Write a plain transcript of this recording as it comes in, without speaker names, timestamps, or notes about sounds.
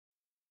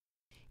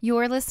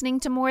You're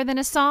listening to More Than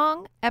a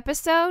Song,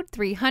 episode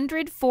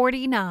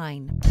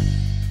 349.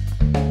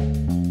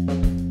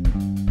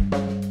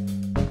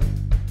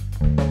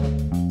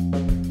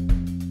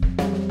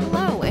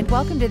 Hello, and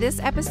welcome to this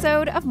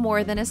episode of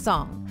More Than a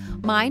Song.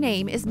 My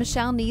name is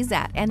Michelle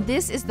Nezat, and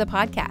this is the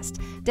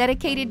podcast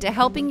dedicated to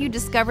helping you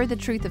discover the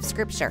truth of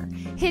Scripture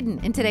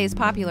hidden in today's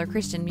popular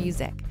Christian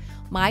music.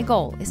 My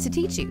goal is to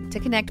teach you to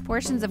connect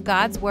portions of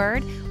God's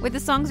Word with the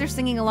songs you're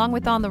singing along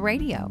with on the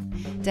radio,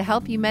 to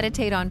help you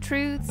meditate on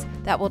truths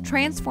that will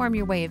transform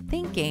your way of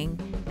thinking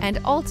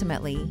and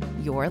ultimately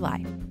your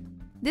life.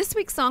 This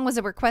week's song was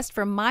a request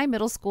from my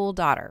middle school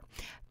daughter.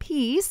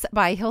 Peace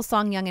by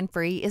Hillsong Young and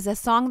Free is a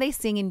song they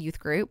sing in youth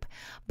group,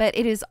 but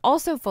it is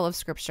also full of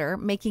scripture,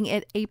 making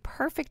it a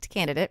perfect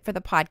candidate for the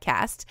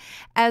podcast,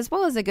 as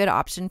well as a good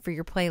option for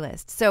your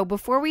playlist. So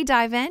before we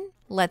dive in,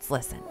 let's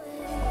listen.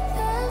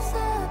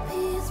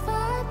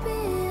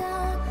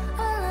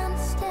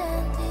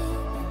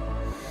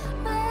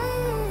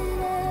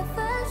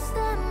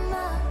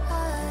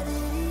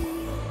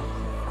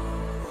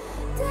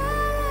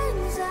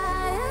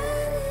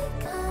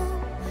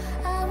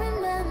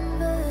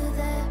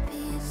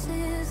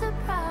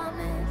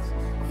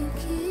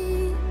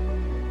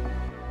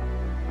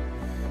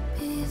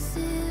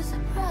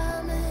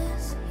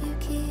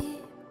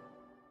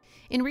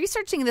 In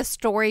researching the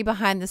story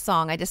behind the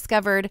song, I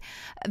discovered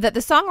that the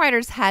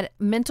songwriters had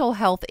mental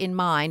health in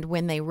mind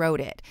when they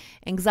wrote it.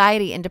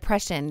 Anxiety and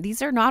depression,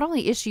 these are not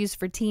only issues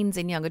for teens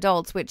and young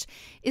adults, which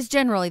is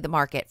generally the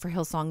market for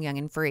Hillsong Young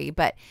and Free,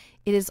 but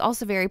it is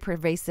also very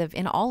pervasive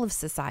in all of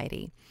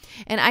society.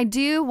 And I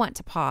do want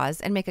to pause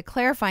and make a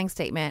clarifying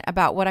statement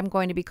about what I'm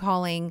going to be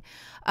calling,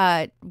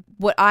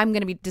 what I'm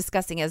going to be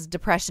discussing as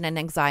depression and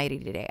anxiety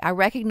today. I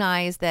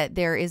recognize that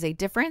there is a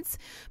difference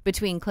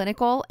between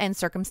clinical and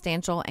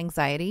circumstantial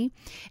anxiety,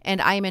 and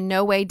I am in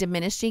no way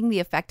diminishing the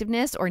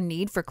effectiveness or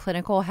need for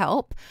clinical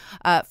help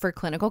for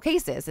clinical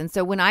cases. And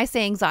so when I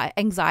say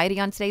anxiety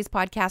on today's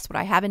podcast, what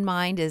I have in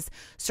mind is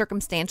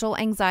circumstantial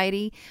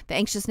anxiety, the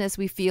anxiousness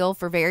we feel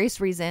for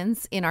various reasons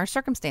in our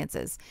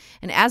circumstances.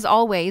 And as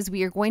always,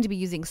 we are going to be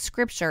using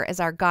scripture as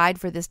our guide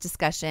for this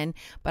discussion,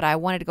 but I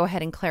wanted to go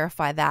ahead and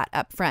clarify that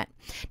up front.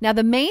 Now,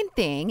 the main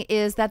thing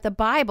is that the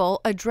Bible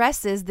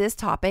addresses this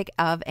topic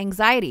of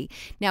anxiety.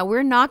 Now,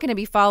 we're not going to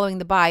be following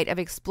the B.I.T.E of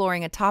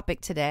exploring a topic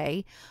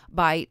today,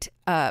 B.I.T.E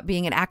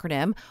being an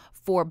acronym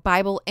for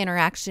Bible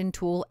Interaction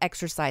Tool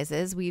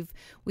Exercises. We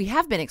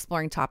have been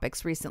exploring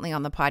topics recently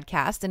on the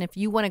podcast, and if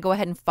you want to go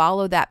ahead and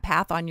follow that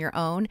path on your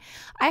own,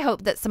 I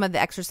hope that some of the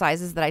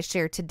exercises that I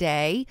share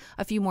today,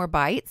 a few more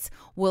bites,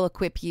 will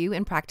equip you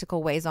in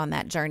practical ways on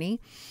that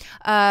journey.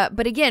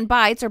 But again,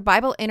 bites are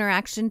Bible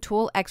Interaction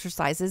Tool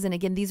Exercises, and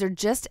again, these are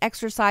just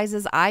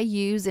exercises I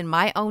use in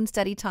my own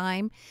study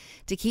time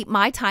to keep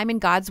my time in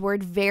God's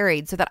Word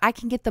varied so that I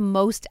can get the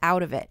most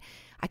out of it.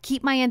 I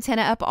keep my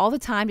antenna up all the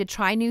time to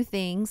try new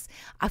things.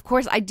 Of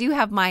course, I do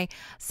have my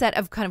set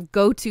of kind of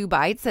go-to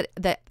bites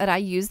that I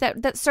use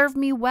that serve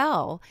me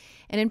well.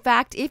 And in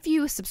fact, if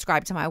you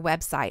subscribe to my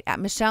website at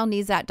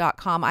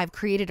michellenezat.com, I've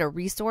created a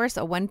resource,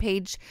 a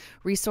one-page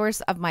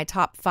resource of my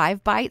top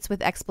 5 bites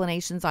with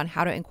explanations on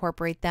how to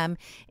incorporate them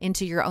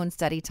into your own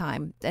study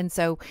time. And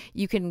so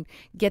you can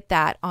get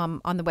that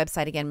on the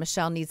website again,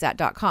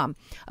 michellenezat.com.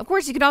 Of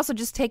course, you can also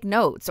just take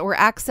notes or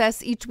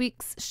access each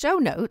week's show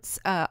notes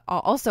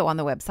also on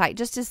the website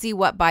just to see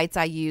what bites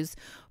I use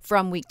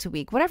from week to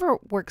week, whatever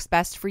works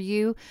best for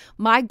you.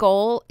 My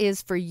goal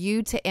is for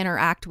you to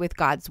interact with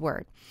God's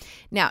Word.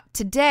 Now,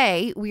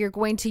 today we are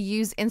going to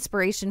use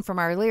inspiration from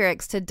our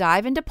lyrics to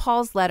dive into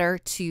Paul's letter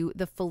to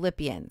the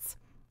Philippians.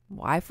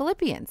 Why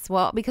Philippians?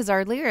 Well, because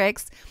our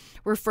lyrics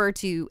refer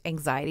to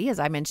anxiety, as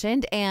I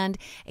mentioned, and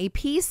a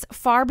peace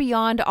far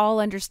beyond all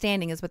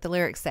understanding is what the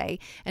lyrics say.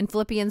 And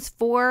Philippians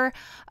 4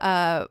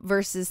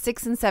 verses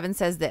 6 and 7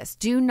 says this: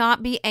 "Do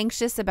not be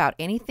anxious about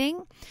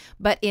anything,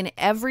 but in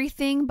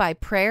everything by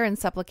prayer and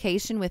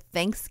supplication with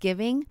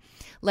thanksgiving,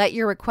 let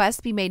your requests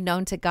be made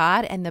known to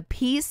God, and the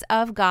peace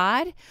of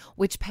God,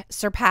 which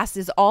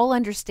surpasses all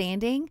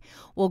understanding,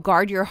 will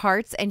guard your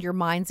hearts and your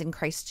minds in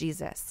Christ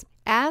Jesus."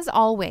 As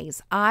always,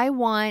 I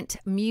want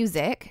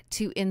music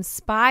to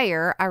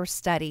inspire our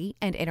study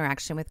and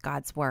interaction with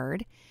God's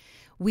Word.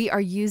 We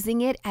are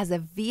using it as a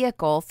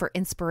vehicle for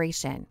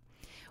inspiration.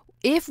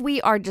 If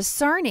we are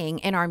discerning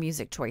in our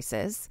music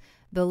choices,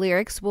 the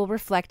lyrics will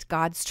reflect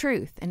God's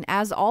truth. And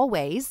as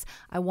always,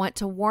 I want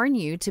to warn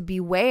you to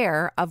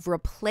beware of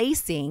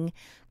replacing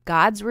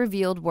God's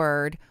revealed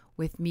Word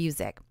with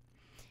music.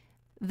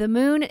 The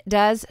moon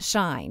does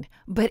shine,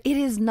 but it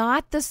is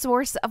not the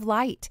source of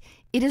light.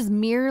 It is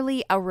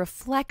merely a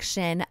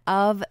reflection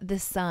of the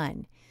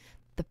sun.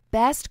 The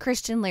best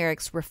Christian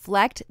lyrics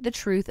reflect the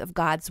truth of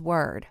God's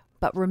Word,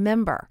 but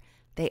remember,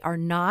 they are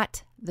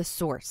not the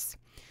source.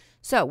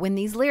 So when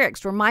these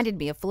lyrics reminded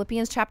me of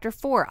Philippians chapter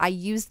 4, I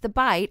used the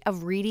B.I.T.E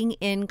of reading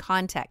in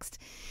context.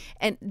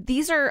 And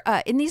these are,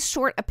 in these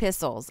short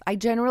epistles, I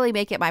generally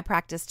make it my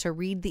practice to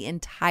read the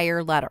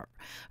entire letter.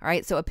 All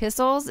right, so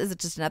epistles is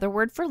just another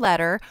word for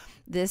letter.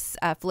 This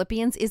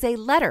Philippians is a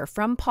letter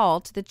from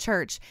Paul to the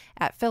church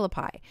at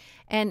Philippi.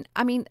 And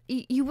I mean,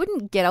 you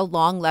wouldn't get a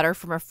long letter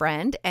from a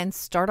friend and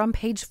start on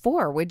page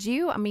 4, would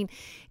you? I mean,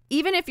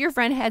 even if your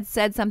friend had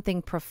said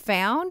something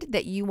profound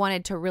that you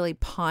wanted to really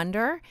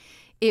ponder,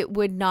 it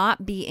would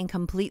not be in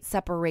complete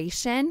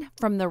separation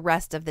from the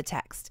rest of the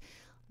text.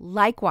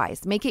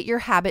 Likewise, make it your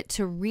habit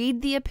to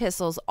read the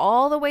epistles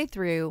all the way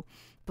through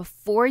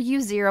before you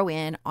zero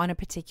in on a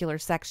particular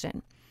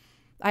section.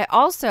 I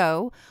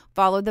also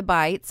followed the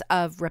B.I.T.E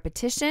of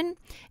repetition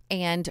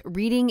and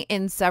reading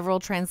in several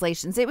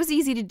translations. It was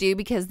easy to do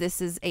because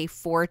this is a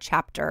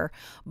 4-chapter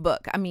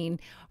book. I mean,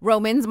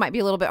 Romans might be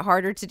a little bit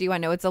harder to do. I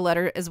know it's a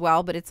letter as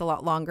well, but it's a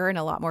lot longer and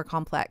a lot more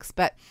complex.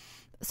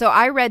 So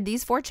I read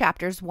these 4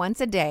 chapters once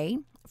a day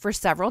for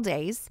several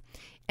days.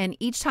 And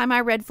each time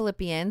I read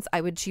Philippians, I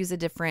would choose a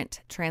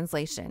different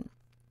translation.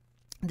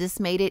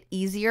 This made it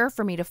easier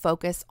for me to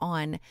focus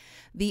on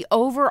the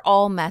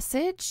overall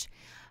message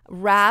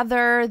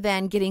rather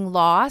than getting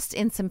lost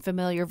in some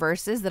familiar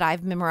verses that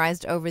I've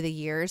memorized over the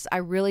years. I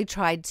really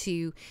tried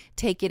to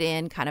take it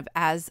in kind of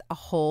as a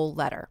whole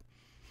letter.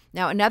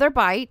 Now, another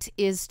B.I.T.E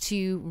is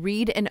to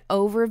read an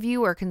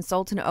overview or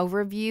consult an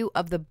overview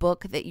of the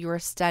book that you're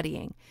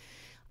studying.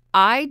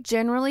 I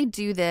generally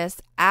do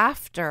this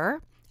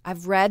after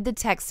I've read the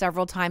text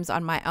several times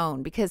on my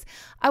own because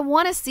I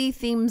want to see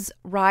themes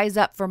rise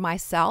up for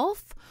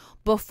myself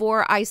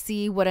before I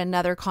see what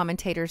another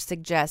commentator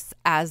suggests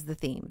as the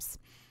themes.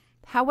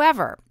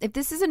 However, if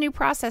this is a new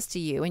process to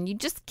you and you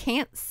just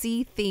can't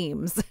see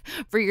themes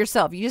for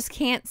yourself, you just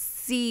can't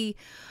see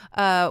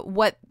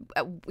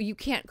you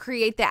can't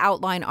create the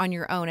outline on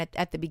your own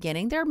at the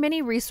beginning, there are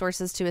many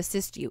resources to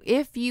assist you.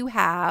 If you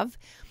have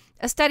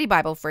a study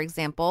Bible, for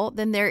example,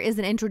 then there is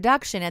an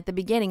introduction at the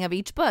beginning of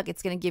each book.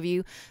 It's going to give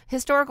you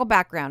historical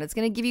background. It's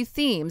going to give you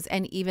themes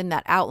and even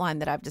that outline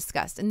that I've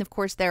discussed. And of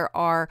course, there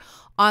are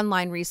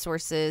online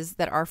resources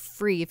that are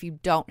free if you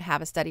don't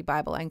have a study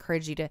Bible. I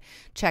encourage you to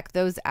check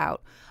those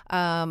out.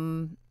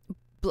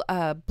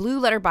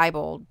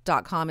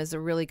 BlueLetterBible.com is a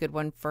really good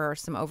one for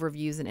some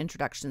overviews and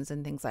introductions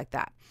and things like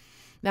that.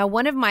 Now,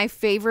 one of my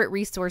favorite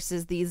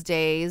resources these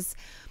days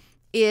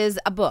is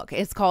a book.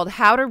 It's called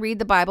How to Read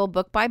the Bible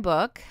Book by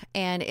Book,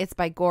 and it's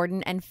by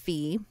Gordon and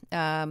Fee.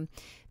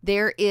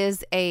 There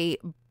is a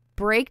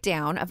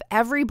breakdown of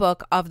every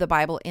book of the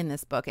Bible in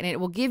this book, and it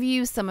will give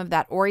you some of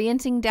that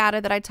orienting data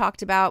that I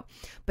talked about,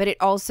 but it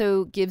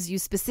also gives you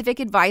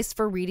specific advice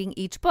for reading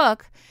each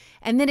book,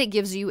 and then it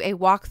gives you a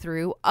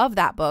walkthrough of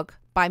that book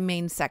by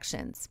main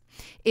sections.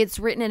 It's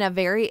written in a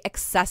very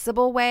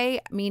accessible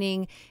way,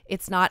 meaning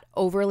it's not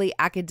overly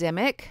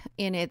academic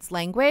in its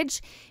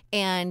language,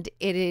 and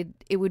it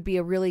would be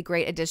a really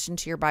great addition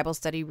to your Bible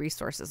study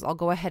resources. I'll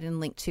go ahead and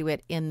link to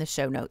it in the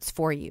show notes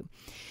for you.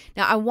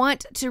 Now, I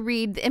want to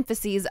read the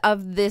emphases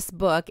of this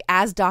book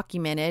as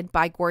documented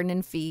by Gordon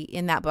and Fee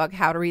in that book,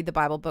 How to Read the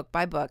Bible Book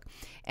by Book.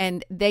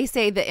 And they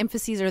say the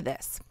emphases are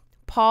this: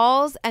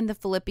 Paul's and the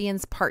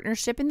Philippians'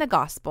 partnership in the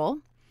gospel,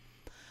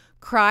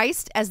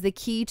 Christ as the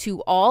key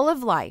to all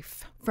of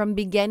life from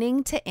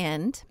beginning to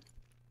end,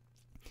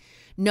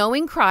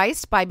 knowing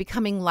Christ by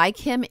becoming like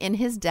him in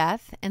his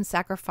death and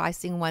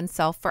sacrificing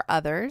oneself for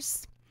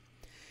others,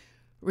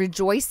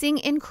 rejoicing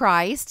in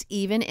Christ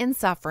even in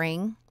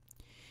suffering,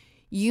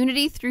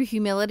 unity through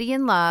humility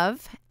and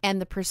love, and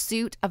the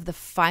pursuit of the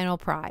final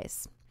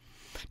prize.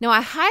 Now,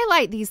 I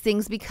highlight these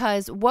things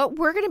because what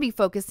we're going to be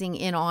focusing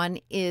in on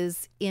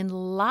is in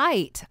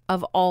light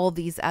of all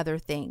these other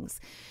things.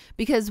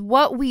 Because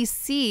what we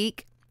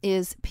seek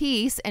is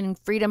peace and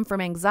freedom from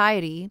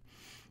anxiety.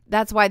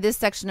 That's why this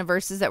section of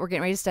verses that we're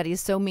getting ready to study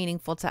is so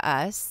meaningful to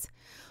us.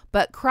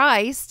 But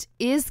Christ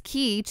is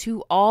key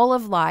to all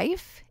of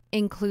life,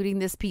 including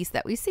this peace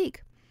that we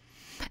seek.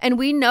 And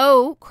we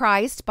know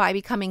Christ by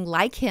becoming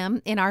like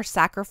him in our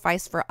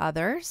sacrifice for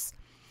others,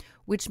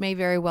 which may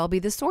very well be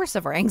the source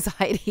of our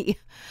anxiety.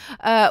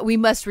 We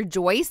must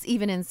rejoice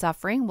even in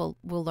suffering. We'll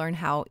learn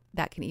how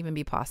that can even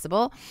be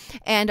possible.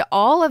 And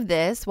all of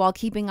this while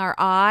keeping our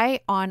eye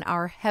on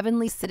our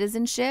heavenly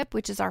citizenship,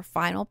 which is our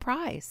final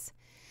prize.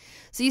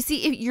 So you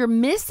see, if you're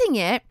missing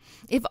it,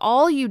 if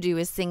all you do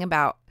is sing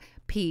about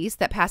peace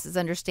that passes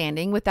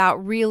understanding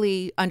without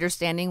really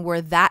understanding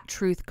where that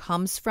truth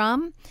comes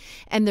from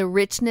and the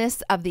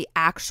richness of the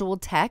actual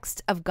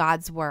text of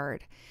God's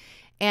word.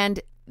 And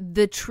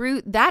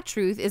that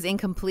truth is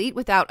incomplete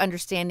without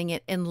understanding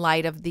it in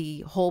light of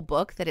the whole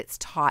book that it's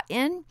taught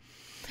in.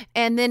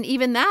 And then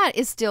even that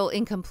is still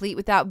incomplete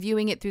without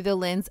viewing it through the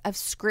lens of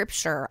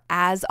Scripture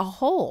as a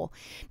whole.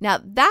 Now,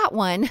 that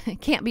one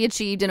can't be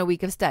achieved in a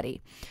week of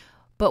study.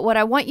 But what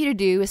I want you to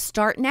do is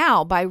start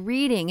now by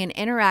reading and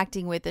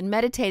interacting with and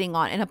meditating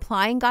on and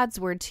applying God's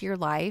word to your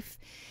life.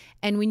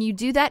 And when you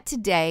do that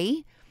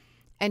today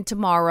and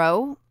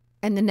tomorrow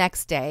and the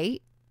next day,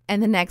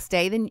 and the next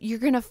day, then you're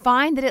going to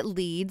find that it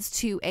leads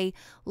to a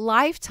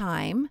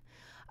lifetime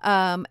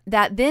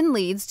that then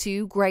leads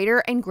to greater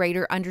and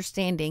greater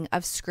understanding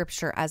of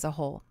Scripture as a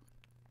whole.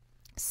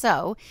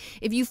 So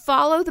if you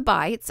follow the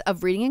B.I.T.E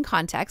of reading in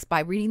context by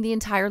reading the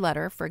entire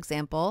letter, for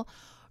example,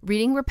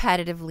 reading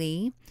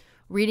repetitively,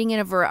 reading in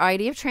a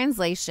variety of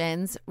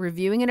translations,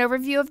 reviewing an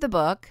overview of the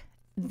book,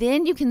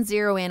 then you can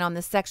zero in on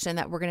the section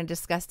that we're going to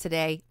discuss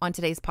today on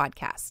today's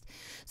podcast.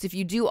 So if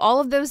you do all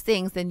of those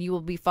things, then you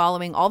will be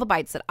following all the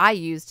B.I.T.E that I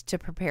used to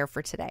prepare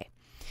for today.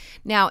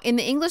 Now, in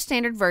the English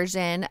Standard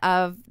Version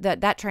of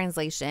that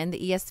translation, the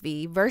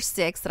ESV, verse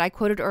 6 that I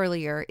quoted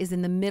earlier is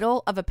in the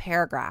middle of a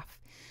paragraph.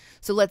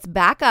 So let's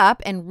back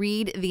up and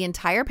read the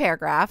entire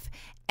paragraph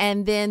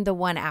and then the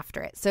one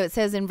after it. So it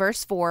says in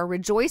verse 4,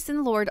 "Rejoice in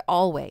the Lord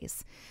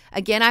always.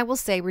 Again, I will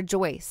say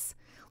rejoice.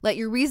 Let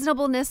your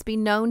reasonableness be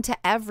known to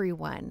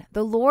everyone.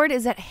 The Lord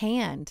is at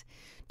hand.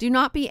 Do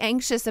not be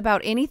anxious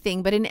about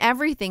anything, but in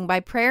everything by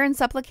prayer and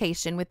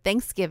supplication with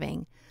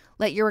thanksgiving.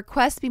 Let your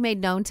requests be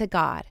made known to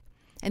God.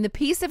 And the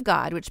peace of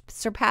God, which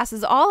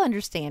surpasses all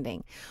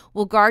understanding,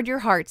 will guard your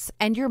hearts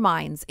and your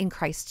minds in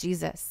Christ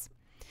Jesus."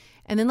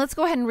 And then let's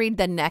go ahead and read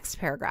the next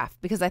paragraph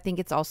because I think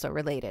it's also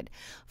related.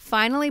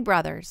 "Finally,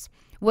 brothers,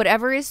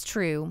 whatever is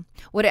true,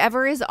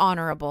 whatever is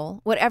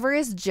honorable, whatever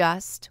is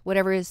just,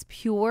 whatever is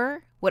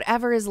pure,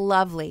 whatever is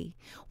lovely,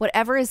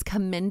 whatever is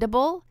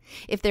commendable,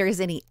 if there is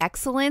any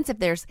excellence, if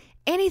there's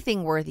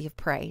anything worthy of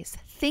praise,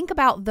 think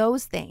about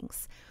those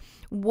things.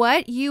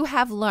 What you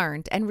have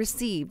learned and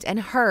received and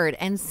heard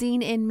and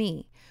seen in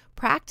me,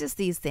 practice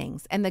these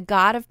things, and the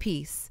God of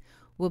peace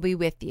will be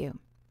with you."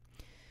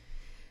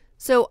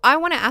 So I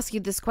want to ask you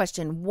this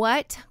question.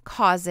 What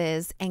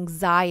causes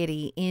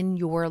anxiety in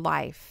your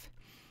life?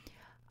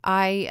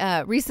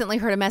 I recently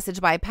heard a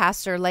message by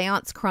Pastor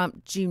Leonce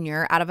Crump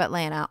Jr. out of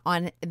Atlanta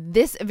on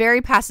this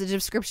very passage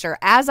of Scripture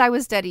as I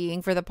was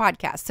studying for the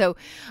podcast. So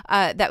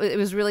it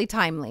was really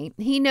timely.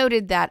 He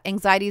noted that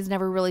anxiety has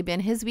never really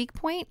been his weak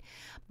point,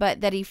 but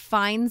that he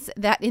finds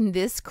that in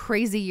this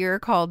crazy year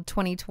called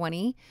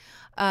 2020,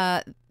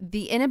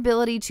 the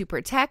inability to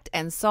protect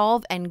and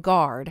solve and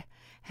guard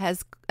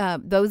has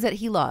those that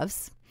he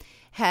loves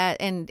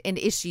and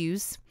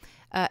issues.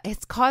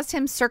 It's caused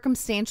him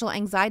circumstantial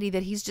anxiety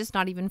that he's just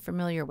not even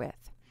familiar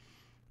with.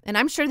 And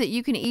I'm sure that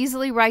you can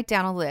easily write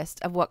down a list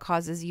of what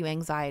causes you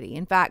anxiety.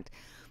 In fact,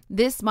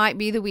 this might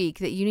be the week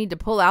that you need to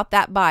pull out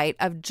that bite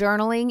of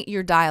journaling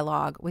your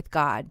dialogue with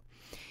God.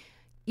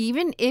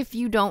 Even if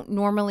you don't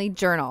normally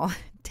journal,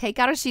 take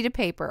out a sheet of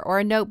paper or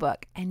a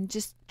notebook and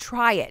just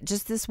try it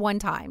just this one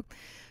time.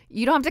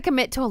 You don't have to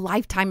commit to a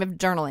lifetime of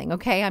journaling,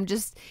 okay?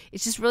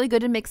 It's just really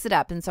good to mix it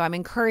up. And so I'm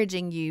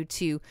encouraging you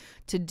to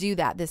do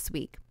that this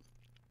week.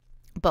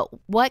 But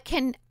what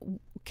can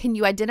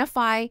you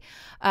identify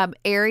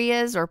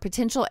areas or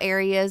potential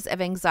areas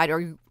of anxiety,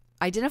 or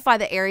identify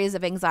the areas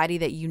of anxiety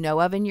that you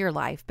know of in your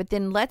life? But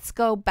then let's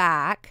go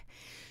back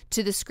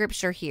to the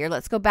Scripture here.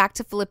 Let's go back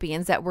to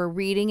Philippians that we're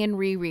reading and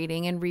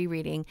rereading and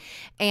rereading.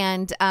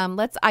 And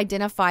let's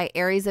identify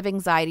areas of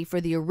anxiety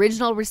for the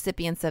original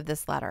recipients of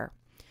this letter.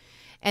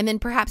 And then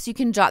perhaps you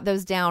can jot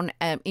those down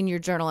in your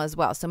journal as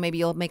well. So maybe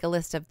you'll make a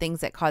list of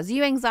things that cause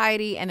you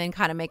anxiety and then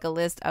kind of make a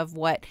list of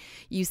what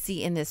you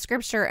see in this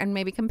Scripture and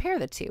maybe compare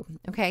the two.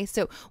 Okay,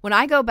 so when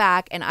I go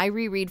back and I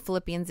reread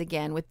Philippians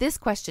again with this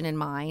question in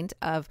mind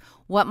of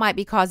what might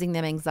be causing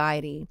them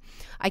anxiety,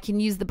 I can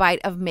use the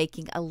B.I.T.E of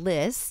making a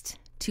list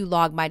to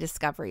log my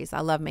discoveries. I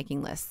love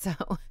making lists.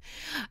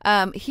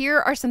 So here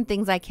are some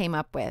things I came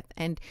up with.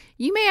 And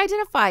you may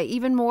identify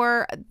even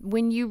more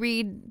when you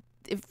read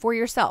for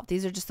yourself.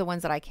 These are just the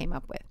ones that I came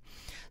up with.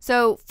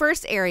 So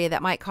first area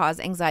that might cause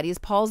anxiety is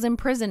Paul's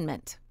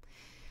imprisonment.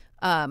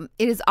 It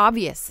is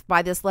obvious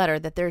by this letter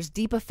that there's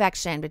deep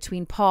affection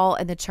between Paul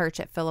and the church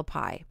at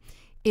Philippi.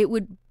 It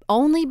would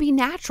only be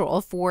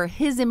natural for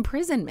his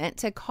imprisonment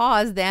to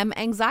cause them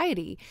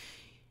anxiety.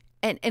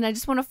 And I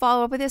just want to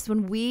follow up with this.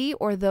 When we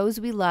or those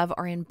we love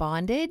are in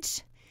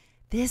bondage,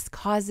 this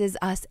causes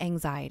us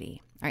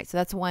anxiety. All right, so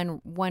that's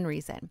one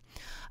reason.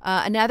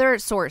 Another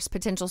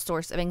potential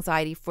source of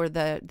anxiety for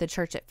the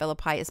church at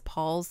Philippi is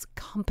Paul's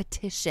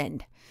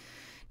competition.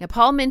 Now,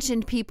 Paul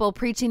mentioned people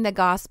preaching the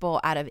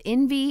gospel out of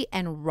envy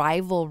and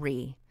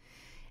rivalry.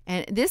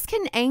 And this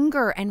can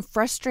anger and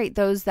frustrate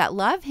those that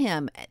love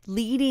him,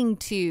 leading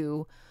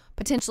to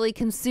potentially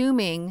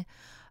consuming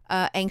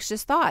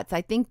anxious thoughts.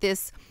 I think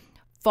this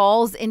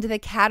falls into the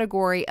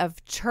category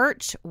of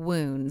church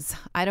wounds.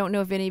 I don't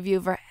know if any of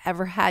you have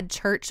ever had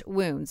church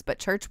wounds, but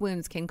church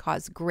wounds can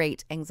cause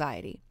great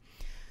anxiety.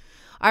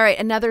 All right,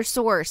 another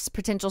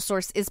potential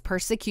source is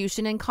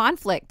persecution and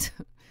conflict.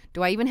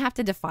 Do I even have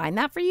to define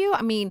that for you?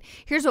 I mean,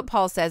 here's what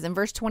Paul says in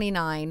verse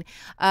 29,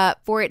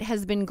 "For it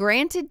has been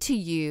granted to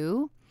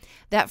you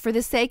that for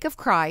the sake of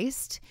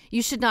Christ,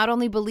 you should not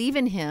only believe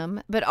in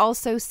him, but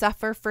also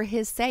suffer for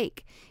his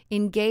sake,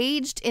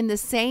 engaged in the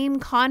same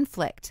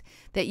conflict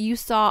that you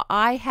saw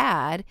I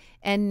had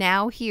and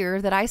now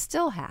hear that I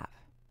still have."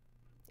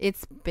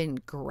 It's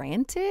been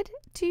granted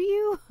to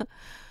you.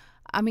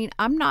 I mean,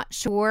 I'm not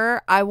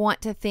sure I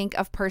want to think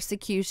of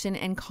persecution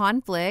and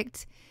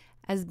conflict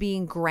as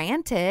being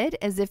granted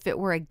as if it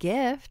were a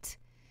gift.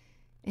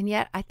 And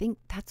yet I think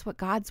that's what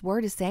God's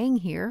word is saying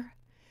here.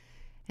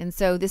 And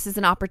so this is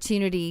an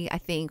opportunity, I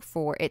think,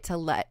 for it to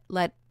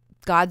let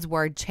God's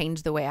word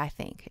change the way I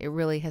think. It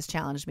really has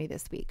challenged me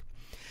this week.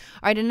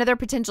 All right, another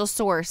potential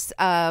source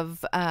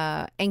of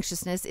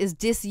anxiousness is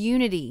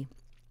disunity.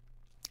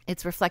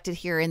 It's reflected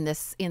here in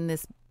this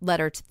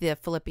letter to the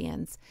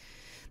Philippians.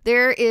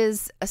 There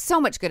is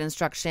so much good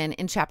instruction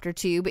in chapter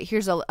 2, but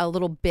here's a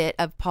little bit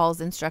of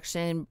Paul's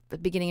instruction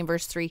beginning in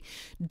verse 3.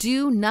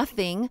 Do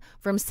nothing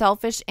from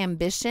selfish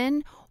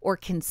ambition or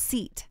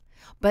conceit,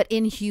 but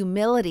in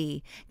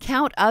humility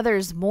count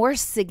others more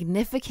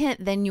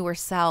significant than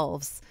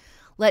yourselves.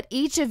 Let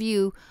each of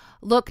you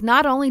look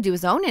not only to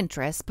his own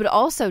interests, but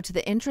also to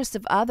the interests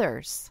of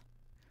others.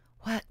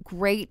 What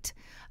great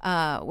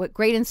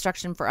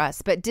instruction for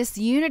us. But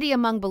disunity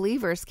among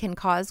believers can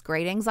cause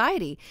great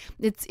anxiety.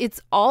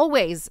 It's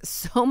always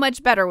so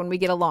much better when we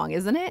get along,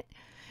 isn't it?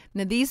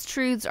 Now, these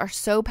truths are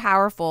so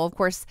powerful. Of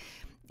course,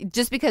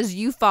 just because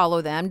you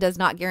follow them does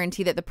not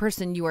guarantee that the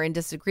person you are in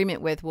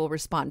disagreement with will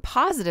respond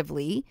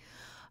positively.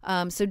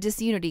 So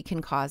disunity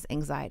can cause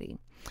anxiety.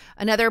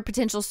 Another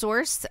potential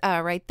source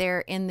right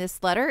there in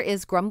this letter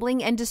is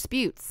grumbling and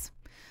disputes.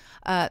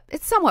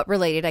 It's somewhat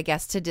related, I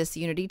guess, to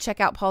disunity. Check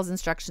out Paul's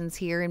instructions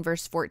here in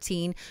verse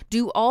 14.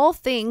 Do all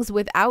things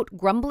without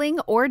grumbling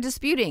or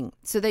disputing,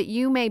 so that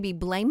you may be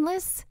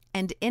blameless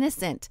and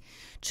innocent,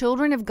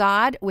 children of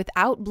God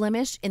without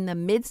blemish in the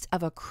midst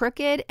of a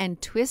crooked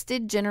and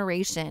twisted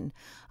generation,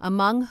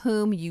 among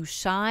whom you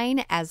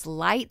shine as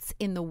lights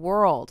in the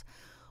world,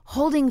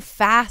 holding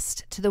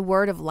fast to the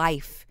word of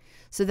life,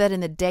 so that in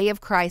the day of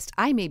Christ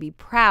I may be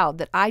proud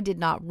that I did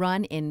not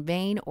run in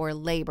vain or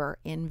labor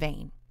in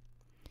vain.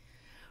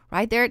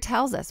 Right there it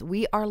tells us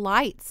we are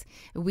lights.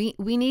 We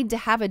need to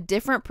have a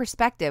different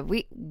perspective.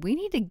 We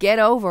need to get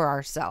over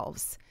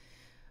ourselves.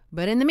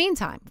 But in the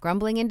meantime,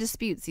 grumbling and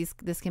disputes,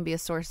 this can be a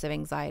source of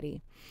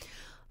anxiety.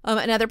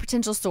 Another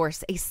potential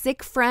source, a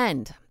sick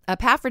friend.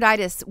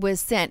 Epaphroditus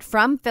was sent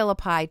from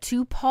Philippi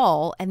to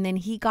Paul, and then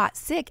he got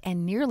sick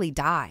and nearly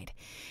died.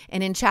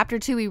 And in chapter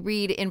 2, we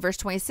read in verse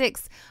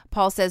 26,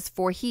 Paul says,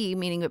 for he,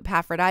 meaning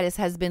Epaphroditus,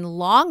 has been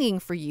longing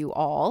for you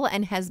all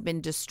and has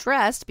been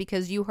distressed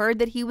because you heard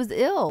that he was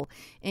ill.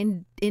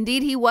 And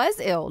indeed, he was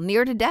ill,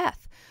 near to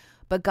death.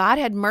 But God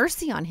had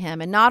mercy on him,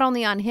 and not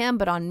only on him,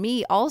 but on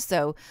me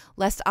also,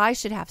 lest I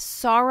should have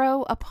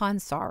sorrow upon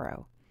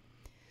sorrow.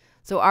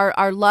 So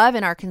our love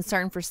and our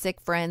concern for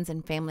sick friends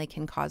and family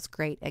can cause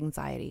great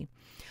anxiety.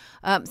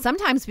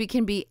 Sometimes we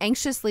can be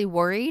anxiously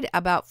worried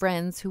about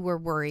friends who were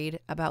worried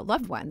about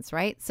loved ones,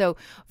 right? So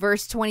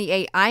verse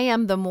 28, I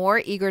am the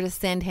more eager to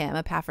send him,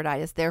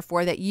 Epaphroditus,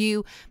 therefore, that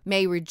you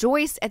may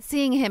rejoice at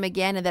seeing him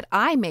again and that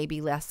I may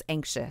be less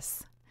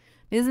anxious.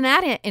 Isn't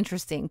that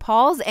interesting?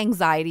 Paul's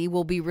anxiety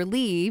will be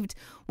relieved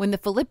when the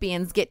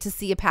Philippians get to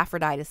see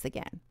Epaphroditus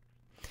again.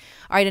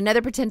 All right,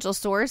 another potential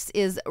source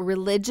is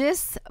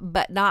religious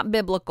but not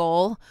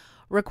biblical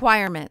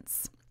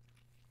requirements.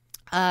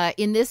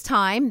 In this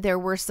time, there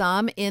were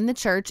some in the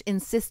church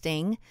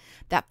insisting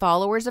that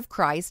followers of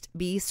Christ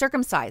be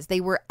circumcised. They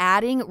were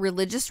adding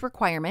religious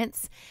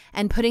requirements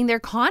and putting their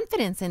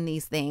confidence in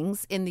these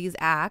things, in these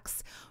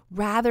acts,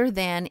 rather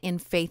than in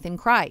faith in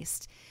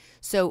Christ.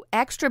 So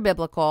extra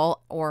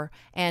biblical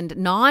and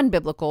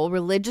non-biblical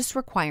religious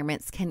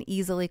requirements can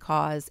easily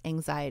cause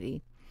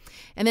anxiety.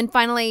 And then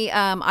finally,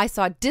 I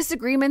saw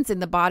disagreements in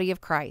the body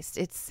of Christ.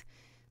 It's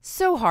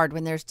so hard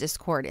when there's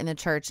discord in the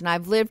church. And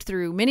I've lived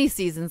through many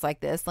seasons like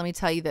this. Let me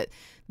tell you that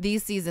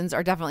these seasons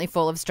are definitely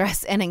full of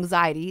stress and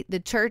anxiety. The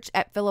church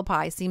at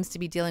Philippi seems to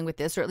be dealing with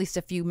this, or at least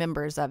a few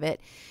members of it.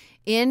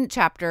 In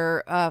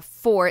chapter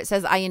 4, it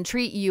says, I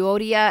entreat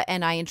Euodia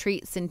and I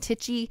entreat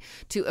Syntyche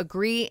to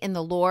agree in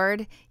the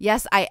Lord.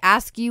 Yes, I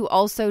ask you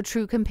also,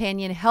 true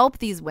companion, help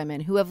these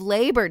women who have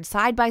labored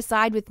side by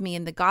side with me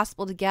in the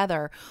gospel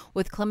together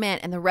with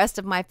Clement and the rest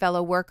of my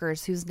fellow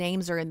workers whose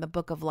names are in the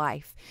book of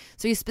life.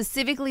 So he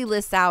specifically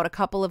lists out a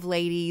couple of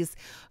ladies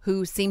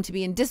who seem to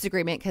be in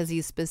disagreement because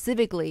he's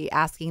specifically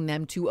asking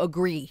them to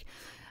agree.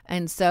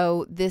 And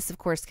so this, of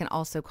course, can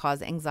also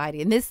cause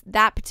anxiety. And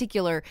that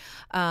particular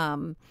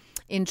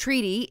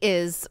entreaty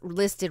is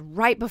listed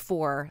right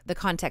before the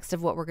context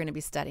of what we're going to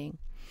be studying.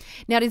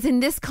 Now, it is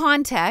in this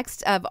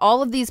context of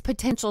all of these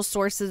potential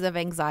sources of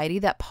anxiety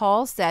that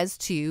Paul says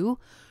to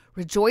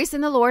rejoice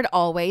in the Lord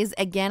always.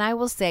 Again, I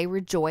will say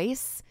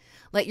rejoice.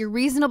 Let your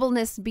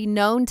reasonableness be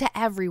known to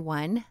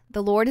everyone.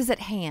 The Lord is at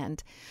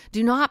hand.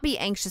 Do not be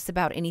anxious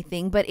about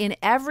anything, but in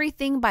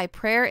everything by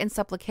prayer and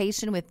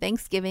supplication with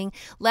thanksgiving,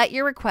 let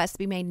your requests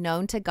be made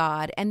known to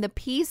God, and the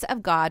peace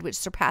of God, which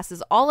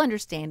surpasses all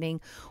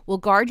understanding, will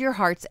guard your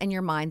hearts and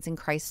your minds in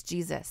Christ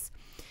Jesus.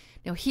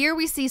 Now, here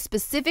we see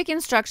specific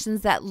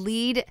instructions that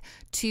lead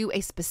to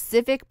a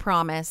specific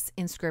promise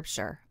in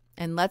Scripture.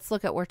 And let's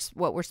look at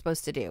what we're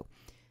supposed to do.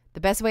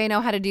 The best way I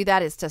know how to do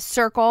that is to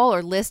circle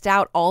or list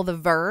out all the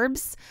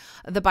verbs.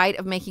 The B.I.T.E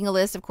of making a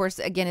list, of course,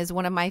 again, is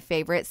one of my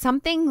favorites.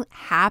 Something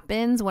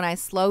happens when I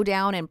slow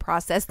down and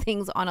process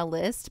things on a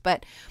list.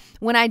 But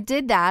when I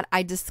did that,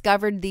 I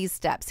discovered these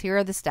steps. Here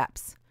are the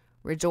steps.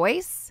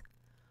 Rejoice.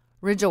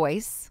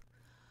 Rejoice.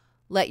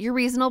 Let your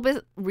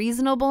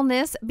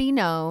reasonableness be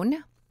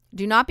known.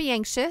 Do not be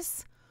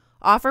anxious.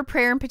 Offer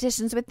prayer and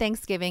petitions with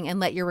thanksgiving, and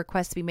let your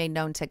requests be made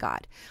known to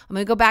God. I'm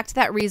going to go back to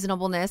that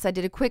reasonableness. I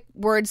did a quick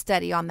word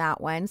study on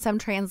that one. Some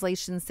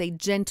translations say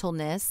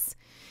gentleness.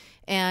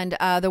 And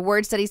the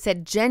word study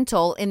said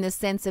gentle in the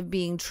sense of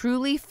being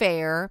truly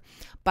fair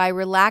by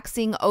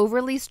relaxing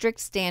overly strict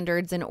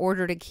standards in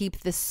order to keep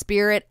the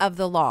spirit of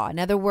the law. In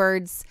other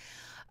words,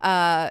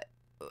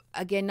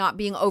 again, not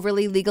being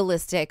overly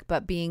legalistic,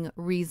 but being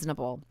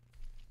reasonable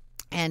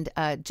and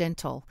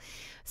gentle.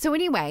 So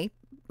anyway,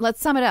 let's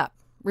sum it up.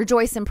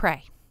 Rejoice and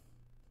pray.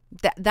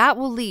 That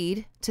will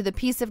lead to the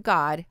peace of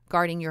God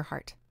guarding your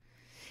heart.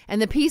 And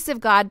the peace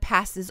of God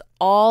passes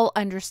all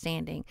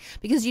understanding,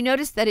 because you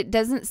notice that it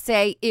doesn't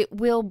say it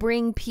will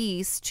bring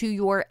peace to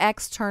your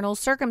external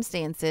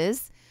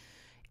circumstances,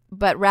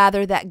 but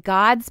rather that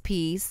God's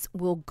peace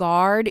will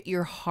guard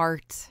your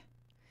heart.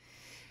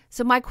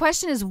 So my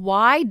question is,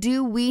 why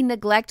do we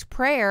neglect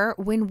prayer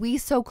when we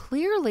so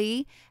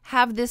clearly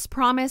have this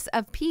promise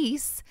of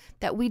peace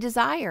that we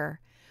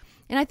desire?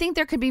 And I think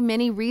there could be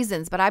many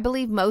reasons, but I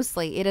believe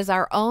mostly it is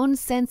our own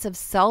sense of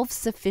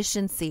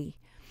self-sufficiency.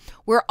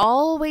 We're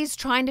always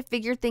trying to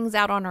figure things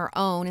out on our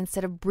own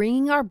instead of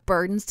bringing our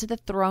burdens to the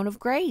throne of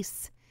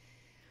grace.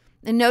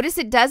 And notice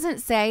it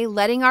doesn't say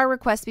letting our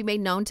requests be made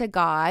known to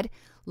God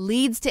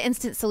leads to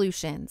instant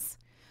solutions.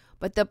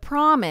 But the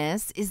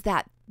promise is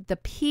that the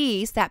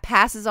peace that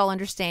passes all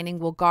understanding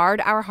will guard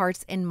our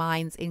hearts and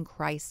minds in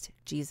Christ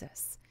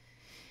Jesus.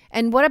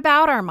 And what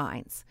about our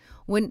minds?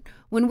 When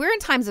we're in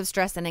times of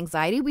stress and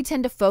anxiety, we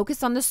tend to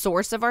focus on the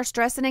source of our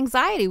stress and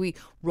anxiety. We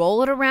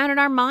roll it around in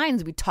our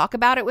minds. We talk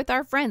about it with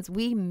our friends.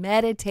 We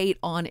meditate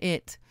on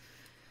it.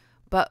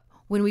 But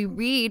when we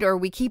read, or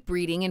we keep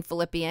reading in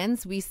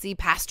Philippians, we see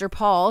Pastor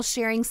Paul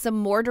sharing some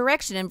more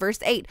direction in verse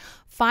 8.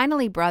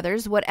 Finally,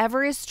 brothers,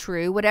 whatever is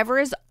true, whatever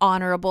is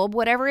honorable,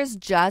 whatever is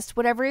just,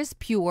 whatever is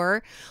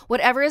pure,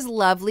 whatever is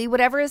lovely,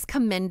 whatever is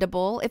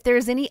commendable, if there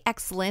is any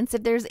excellence,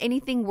 if there's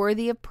anything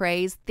worthy of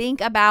praise,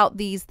 think about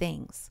these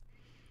things.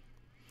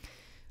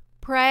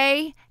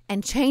 Pray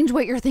and change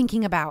what you're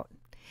thinking about.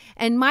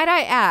 And might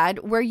I add,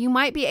 where you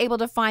might be able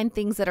to find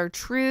things that are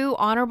true,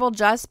 honorable,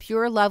 just,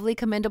 pure, lovely,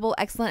 commendable,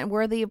 excellent, and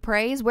worthy of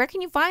praise, where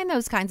can you find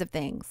those kinds of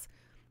things?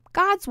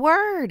 God's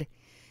word.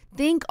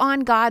 Think on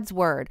God's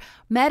word.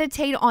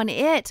 Meditate on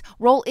it.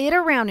 Roll it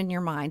around in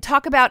your mind.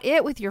 Talk about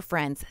it with your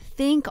friends.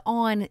 Think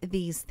on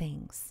these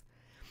things.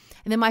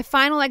 And then my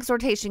final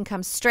exhortation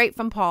comes straight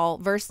from Paul,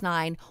 verse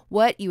 9.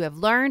 What you have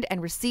learned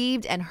and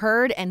received and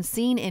heard and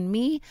seen in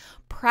me,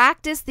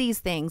 practice these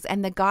things,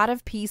 and the God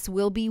of peace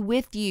will be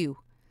with you.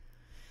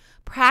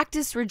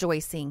 Practice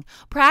rejoicing.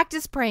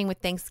 Practice praying with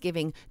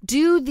thanksgiving.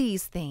 Do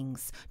these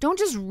things. Don't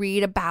just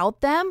read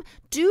about them.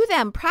 Do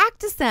them.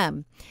 Practice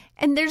them.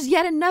 And there's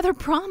yet another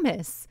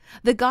promise.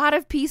 The God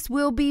of peace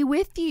will be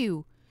with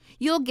you.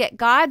 You'll get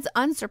God's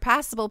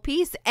unsurpassable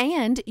peace,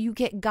 and you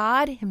get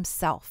God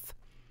himself.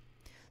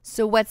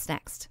 So what's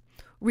next?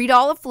 Read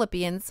all of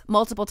Philippians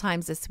multiple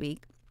times this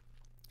week.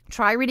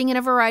 Try reading in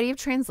a variety of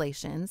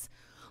translations.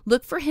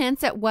 Look for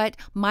hints at what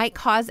might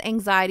cause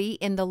anxiety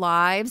in the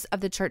lives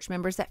of the church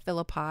members at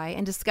Philippi,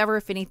 and discover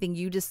if anything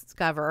you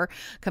discover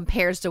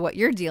compares to what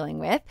you're dealing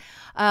with.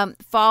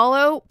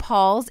 Follow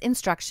Paul's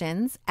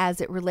instructions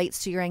as it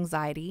relates to your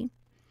anxiety.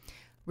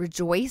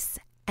 Rejoice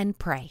and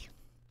pray.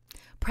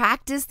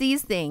 Practice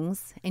these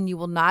things, and you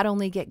will not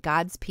only get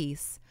God's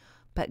peace,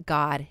 but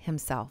God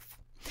himself.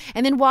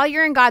 And then while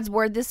you're in God's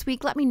Word this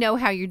week, let me know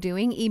how you're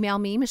doing. Email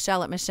me,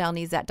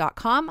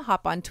 Michelle@michellenezat.com.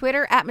 Hop on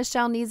Twitter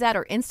 @MichelleNezat,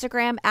 or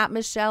Instagram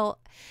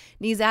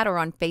 @MichelleNezat, or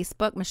on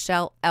Facebook,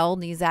 Michelle L.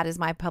 Nezat is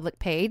my public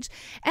page.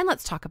 And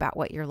let's talk about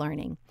what you're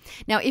learning.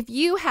 Now, if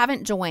you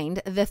haven't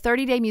joined the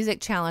 30-Day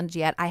Music Challenge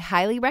yet, I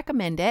highly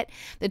recommend it.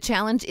 The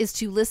challenge is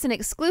to listen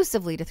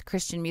exclusively to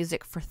Christian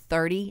music for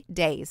 30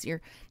 days. You're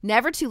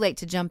never too late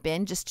to jump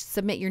in. Just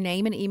submit your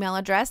name and email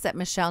address at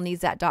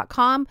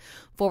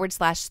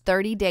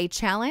michellenezat.com/30-day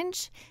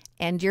challenge,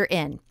 and you're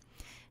in.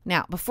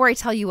 Now, before I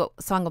tell you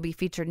what song will be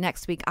featured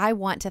next week, I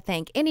want to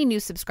thank any new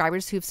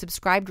subscribers who've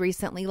subscribed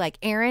recently, like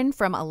Aaron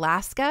from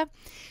Alaska,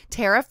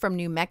 Tara from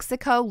New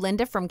Mexico,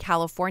 Linda from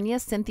California,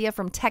 Cynthia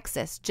from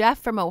Texas, Jeff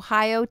from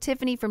Ohio,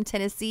 Tiffany from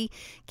Tennessee,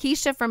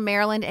 Keisha from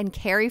Maryland, and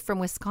Carrie from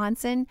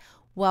Wisconsin.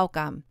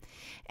 Welcome.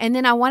 And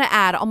then I want to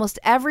add, almost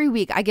every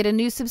week I get a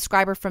new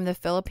subscriber from the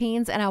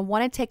Philippines, and I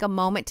want to take a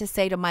moment to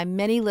say to my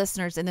many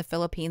listeners in the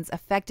Philippines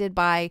affected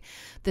by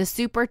the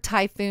super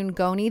typhoon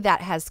Goni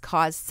that has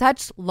caused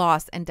such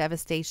loss and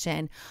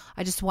devastation,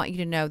 I just want you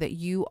to know that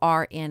you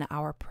are in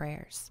our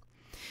prayers.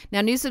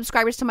 Now, new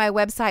subscribers to my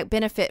website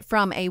benefit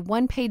from a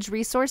one-page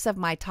resource of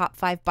my top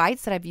 5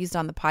 bites that I've used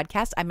on the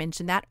podcast. I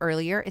mentioned that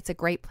earlier. It's a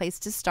great place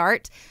to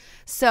start.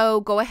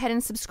 So go ahead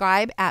and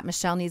subscribe at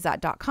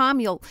michellenezat.com.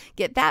 You'll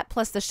get that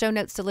plus the show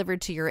notes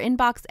delivered to your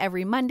inbox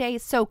every Monday.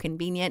 So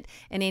convenient,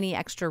 and any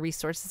extra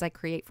resources I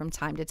create from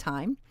time to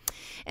time.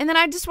 And then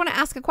I just want to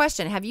ask a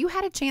question. Have you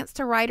had a chance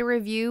to write a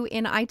review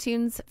in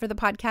iTunes for the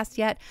podcast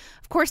yet?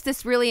 Of course,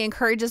 this really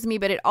encourages me,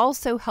 but it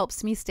also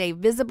helps me stay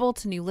visible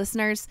to new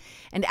listeners.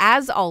 And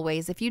as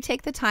always, if you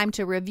take the time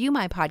to review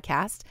my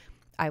podcast,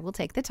 I will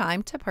take the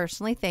time to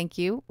personally thank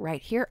you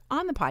right here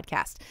on the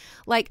podcast.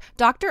 Like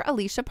Dr.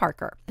 Alicia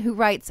Parker, who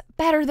writes,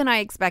 better than I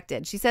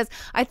expected. She says,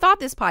 I thought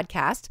this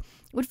podcast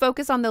would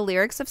focus on the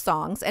lyrics of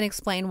songs and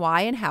explain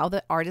why and how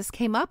the artist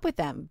came up with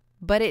them,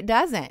 but it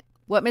doesn't.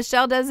 What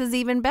Michelle does is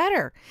even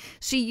better.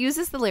 She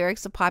uses the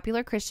lyrics of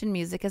popular Christian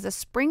music as a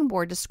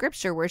springboard to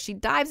scripture, where she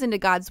dives into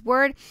God's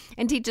word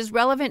and teaches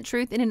relevant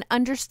truth in an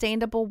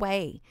understandable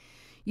way.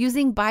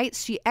 Using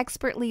bites, she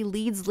expertly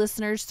leads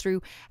listeners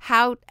through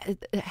how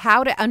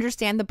to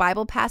understand the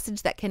Bible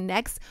passage that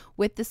connects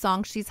with the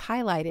song she's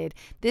highlighted.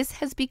 This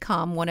has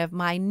become one of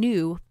my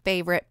new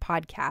favorite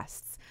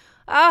podcasts.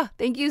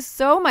 Thank you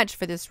so much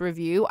for this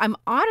review. I'm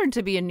honored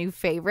to be a new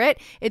favorite.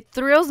 It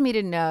thrills me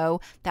to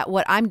know that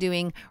what I'm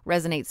doing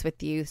resonates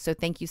with you. So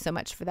thank you so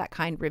much for that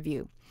kind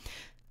review.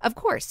 Of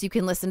course, you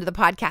can listen to the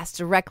podcast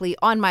directly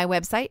on my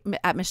website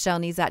at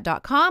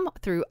michellenezat.com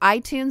through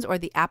iTunes or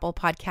the Apple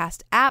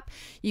Podcast app.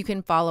 You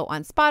can follow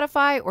on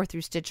Spotify or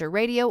through Stitcher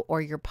Radio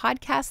or your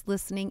podcast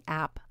listening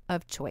app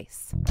of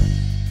choice.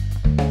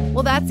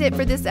 Well, that's it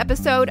for this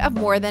episode of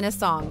More Than a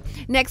Song.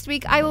 Next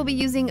week, I will be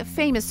using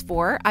Famous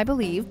For, I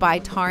Believe, by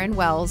Taryn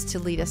Wells to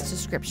lead us to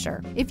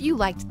Scripture. If you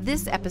liked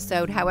this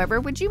episode,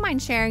 however, would you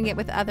mind sharing it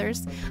with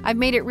others? I've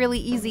made it really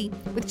easy.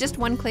 With just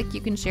one click,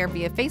 you can share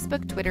via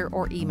Facebook, Twitter,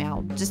 or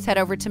email. Just head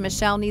over to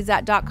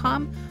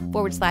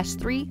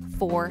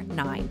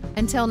michellenezat.com/349.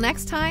 Until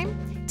next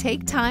time,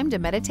 take time to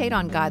meditate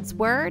on God's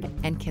Word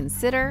and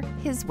consider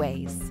His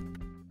ways.